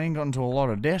this money and got into a lot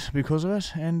of debt because of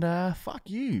it. And fuck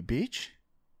you, bitch.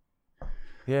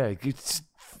 Yeah, it's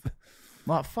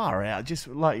Like far out, just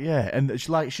like and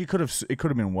she could have. It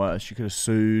could have been worse. She could have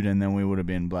sued, and then we would have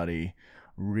been bloody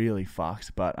really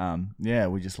fucked. But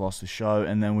we just lost the show,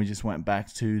 and then we just went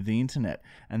back to the internet.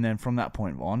 And then from that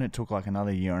point on, it took like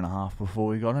another 1.5 years before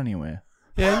we got anywhere.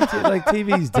 yeah, like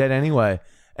TV's dead anyway.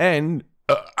 And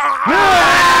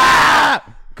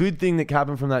good thing that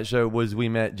happened from that show was we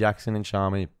met Jackson and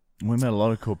Charmy, We met a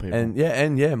lot of cool people.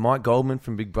 and Mike Goldman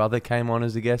from Big Brother came on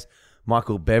as a guest.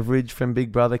 Michael Beveridge from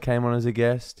Big Brother came on as a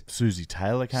guest. Susie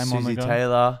Taylor came on the Susie go.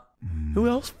 Taylor. Who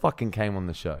else fucking came on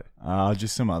the show?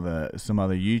 Just some other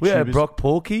YouTubers. We had Brock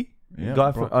Porky, Yeah,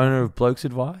 guy Brock. owner of Blokes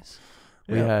Advice.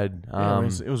 We Yeah. had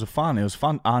it was fun. It was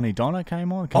fun. Arnie Donna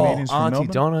came on. Comedians from Auntie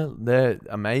Melbourne. Donna, they're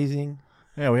amazing.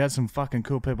 Yeah, we had some fucking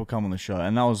cool people come on the show,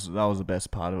 and that was the best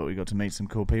part of it. We got to meet some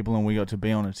cool people, and we got to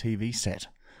be on a TV set.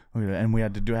 And we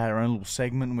had to do our own little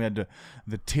segment. We had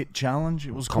the tit challenge.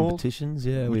 It was called, Competitions,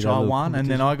 yeah, which we had I a won, and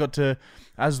then competition. I got to,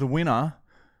 as the winner,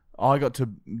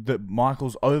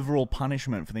 Michael's overall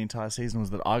punishment for the entire season was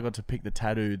that I got to pick the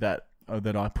tattoo that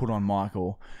I put on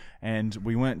Michael. And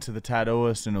we went to the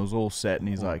tattooist, and it was all set, and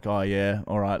he's like, oh yeah,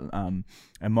 all right. And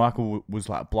Michael was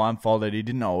like blindfolded. He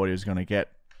didn't know what he was going to get.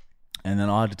 And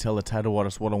then I had to tell the tattoo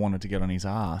artist what I wanted to get on his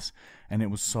ass. And it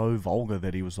was so vulgar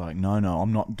that he was like, no,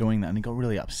 I'm not doing that. And he got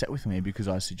really upset with me because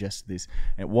I suggested this.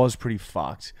 It was pretty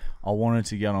fucked. I wanted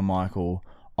to get on Michael,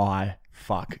 I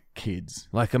fuck kids.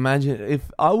 Like, imagine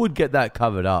if I would get that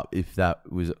covered up. If that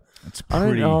was, It's I don't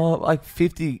pretty... know, like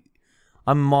 50.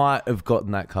 I might have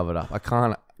gotten that covered up. I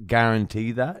can't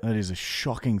guarantee that. That is a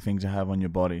shocking thing to have on your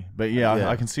body. But yeah, Yeah.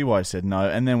 I can see why I said no.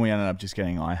 And then we ended up just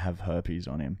getting I have herpes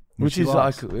on him. Which he is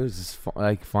likes. like, it was just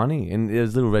like funny, and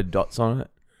there's little red dots on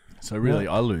it. So really,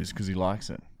 I lose because he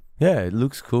likes it. Yeah, it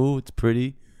looks cool. It's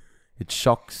pretty. It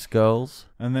shocks girls.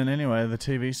 And then anyway, the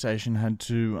TV station had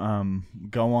to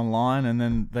go online, and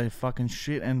then they fucking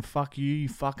shit and fuck you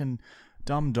fucking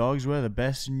dumb dogs. We're the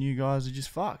best, and you guys are just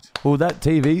fucked. Well, that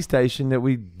TV station that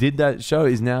we did that show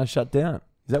is now shut down.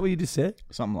 Is that what you just said?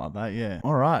 Something like that, yeah.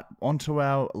 All right, on to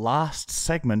our last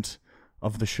segment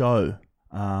of the show.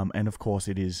 And of course,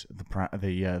 it is the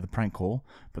prank call,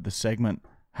 but the segment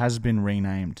has been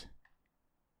renamed.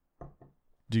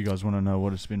 Do you guys want to know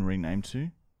what it's been renamed to?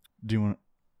 Do you want?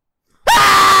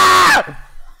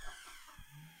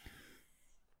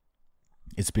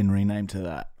 It's been renamed to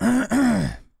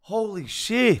that. Holy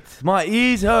shit! My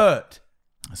ears hurt.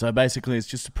 So basically, it's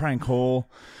just a prank call.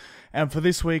 And for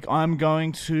this week, I'm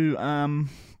going to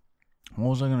what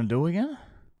was I going to do again?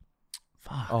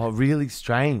 Fuck. Oh, really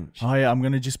strange. Oh yeah, I'm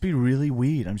going to just be really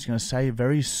weird. I'm just going to say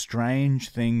very strange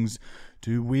things,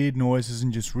 do weird noises,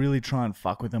 and just really try and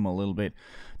fuck with them a little bit.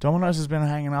 Domino's has been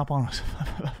hanging up on us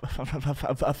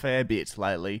a fair bit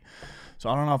lately, so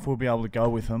I don't know if we'll be able to go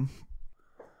with them.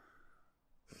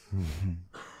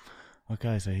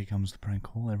 Okay, so here comes the prank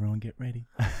call. Everyone get ready.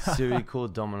 Siri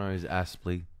called Domino's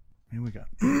Aspley. Here we go.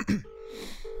 I'm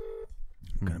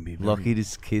going to be very... Lockie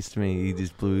just kissed me. He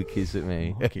just blew a kiss at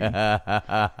me. Lockie. Domino's,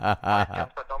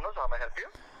 how may I help you?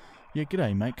 Yeah,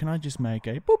 g'day, mate. Can I just make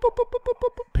a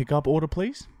pick-up order,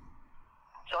 please?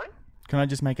 Sorry? Can I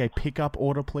just make a pick-up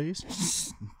order, please?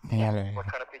 What kind of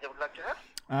pizza would you like to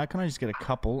have? Can I just get a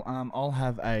couple? I'll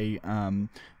have a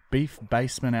beef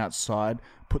basement outside,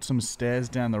 put some stairs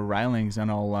down the railings, and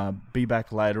I'll be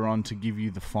back later on to give you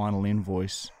the final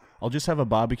invoice. I'll just have a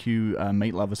barbecue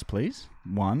meat lovers, please.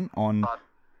 One on...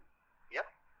 Yep.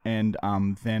 And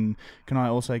then can I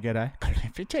also get a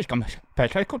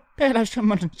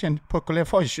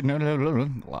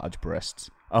large breasts?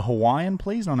 A Hawaiian,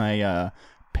 please, on a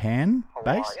pan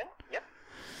base. Hawaiian? Yep.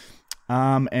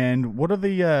 And what are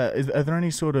the are there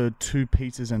any sort of two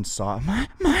pizzas and side?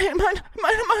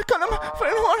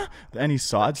 Any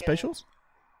side specials?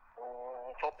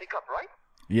 For pickup, right?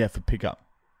 Yeah, for pickup.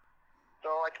 So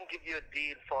I can give you a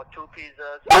deal for 2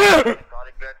 pizzas,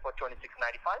 garlic bread for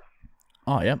 $26.95.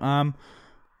 Oh, yep.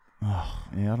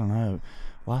 Yeah, I don't know.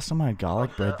 Last time I had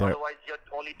garlic bread there. Otherwise, your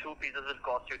only 2 pizzas will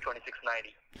cost you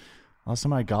 $26.90. Last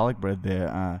time I had garlic bread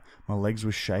there, my legs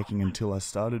were shaking until I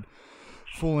started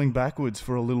falling backwards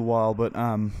for a little while. But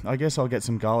I guess I'll get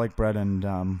some garlic bread and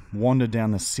wander down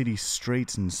the city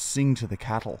streets and sing to the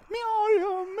cattle.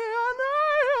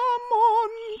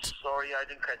 Sorry, I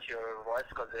didn't catch your voice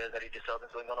because there's any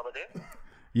disturbance going on over there.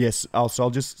 Yes, I'll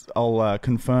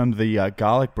confirm the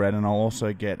garlic bread, and I'll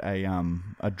also get a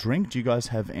drink. Do you guys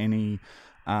have any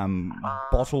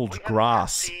bottled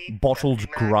grass? Bottled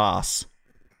grass.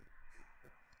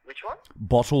 Which one?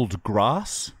 Bottled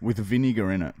grass with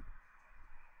vinegar in it.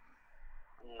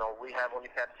 No, we have only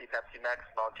Pepsi, Pepsi Max,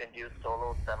 Mountain Dew,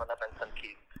 Solo, 7-Up, and Sun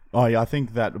Keys. Oh yeah, I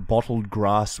think that bottled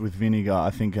grass with vinegar. I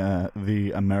think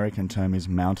the American term is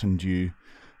Mountain Dew.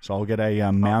 So I'll get a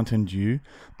Mountain Dew.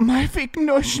 I'm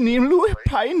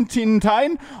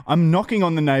knocking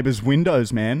on the neighbour's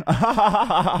windows, man.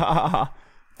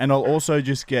 And I'll also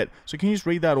just get... So can you just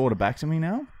read that order back to me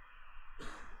now?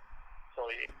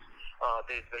 Sorry,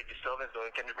 there's very disturbance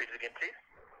going. Can you repeat it again, please?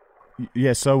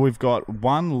 Yeah, so we've got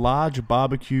one large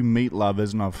barbecue meat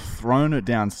lovers, and I've thrown it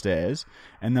downstairs.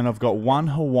 And then I've got one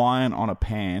Hawaiian on a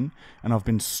pan, and I've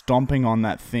been stomping on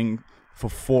that thing for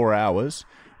 4 hours.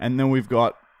 And then we've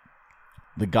got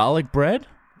the garlic bread,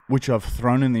 which I've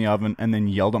thrown in the oven and then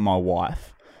yelled at my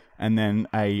wife. And then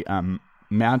a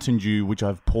Mountain Dew, which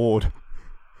I've poured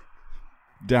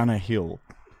down a hill.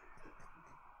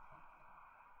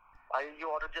 You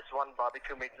ordered just one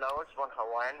barbecue meat lovers, one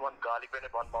Hawaiian, one garlic bread,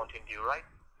 and one Mountain Dew, right?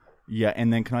 Yeah,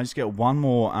 and then can I just get one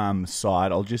more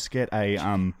side? I'll just get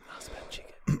a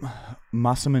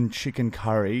Musselman chicken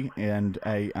curry and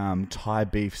a Thai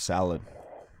beef salad.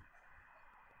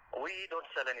 We don't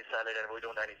sell any salad, and we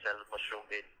don't any sell mushroom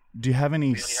bit. Do you have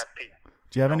any? We only have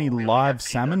Do you have any we only live have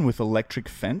salmon pizza. with electric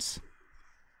fence?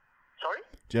 Sorry?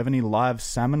 Do you have any live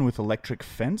salmon with electric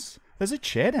fence? There's a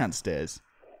chair downstairs.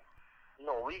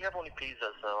 No, we have only pizzas.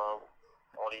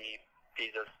 Only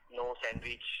pizzas. No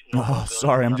sandwich. No Oh, burger,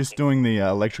 sorry, I'm just nothing. doing the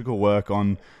electrical work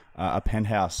on a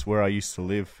penthouse where I used to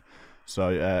live.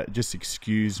 So just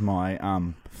excuse my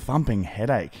thumping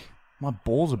headache. My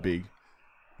balls are big.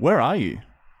 Where are you?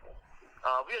 We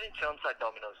are in Chermside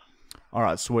Domino's. All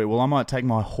right, sweet. Well, I might take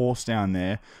my horse down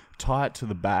there, tie it to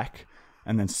the back,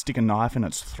 and then stick a knife in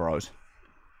its throat.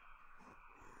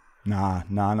 Nah,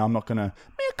 I'm not gonna.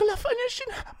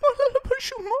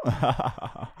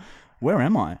 Where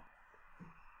am I?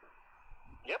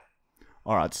 Yep.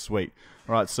 All right, sweet.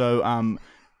 All right, so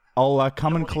I'll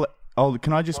come and collect. Oh,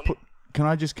 can I just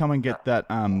come and get that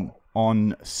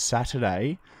on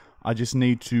Saturday? I just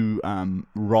need to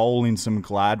roll in some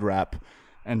Glad wrap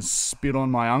and spit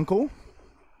on my uncle.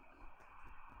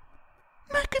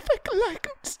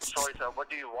 Sorry, sir. What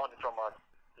do you want from us?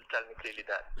 Just tell me clearly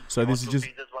that. So this is Two just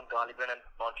pizzas, one garlic bread, and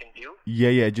Mountain Dew.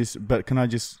 yeah. But can I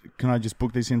just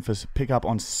book this in for pickup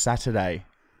on Saturday?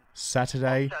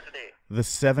 Saturday, the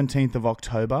 17th of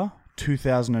October,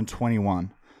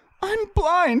 2021. I'm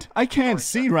blind. I can't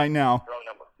see right now. Wrong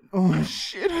number. Oh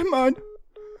shit!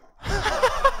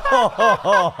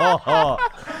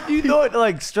 You thought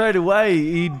like straight away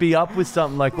he'd be up with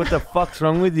something like, what the fuck's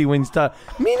wrong with you when you start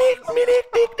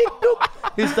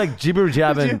He's like jibber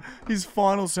jabbing. His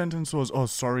final sentence was, "Oh,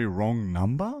 sorry, wrong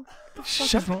number."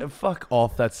 Shut the fuck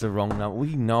off, that's the wrong number.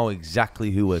 We know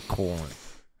exactly who we're calling.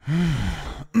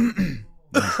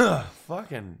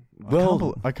 Fucking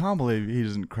I can't believe he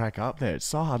doesn't crack up there. It's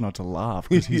so hard not to laugh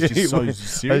because he's just so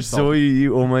serious. I saw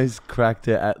you almost cracked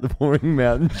it at the Boring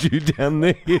Mountain Dew down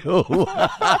the hill.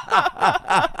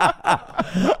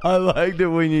 I liked it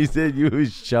when you said you were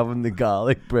shoving the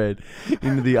garlic bread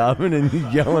into the oven and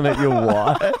yelling at your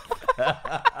wife.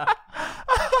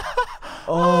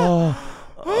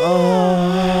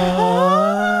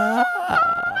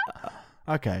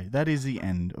 Okay, that is the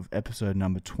end of episode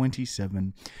number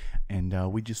 27.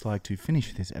 And we'd just like to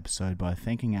finish this episode by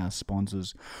thanking our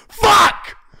sponsors.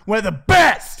 Fuck! We're the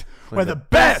best! We're the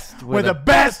best! We're the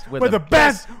best! We're the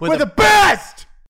best! We're the best!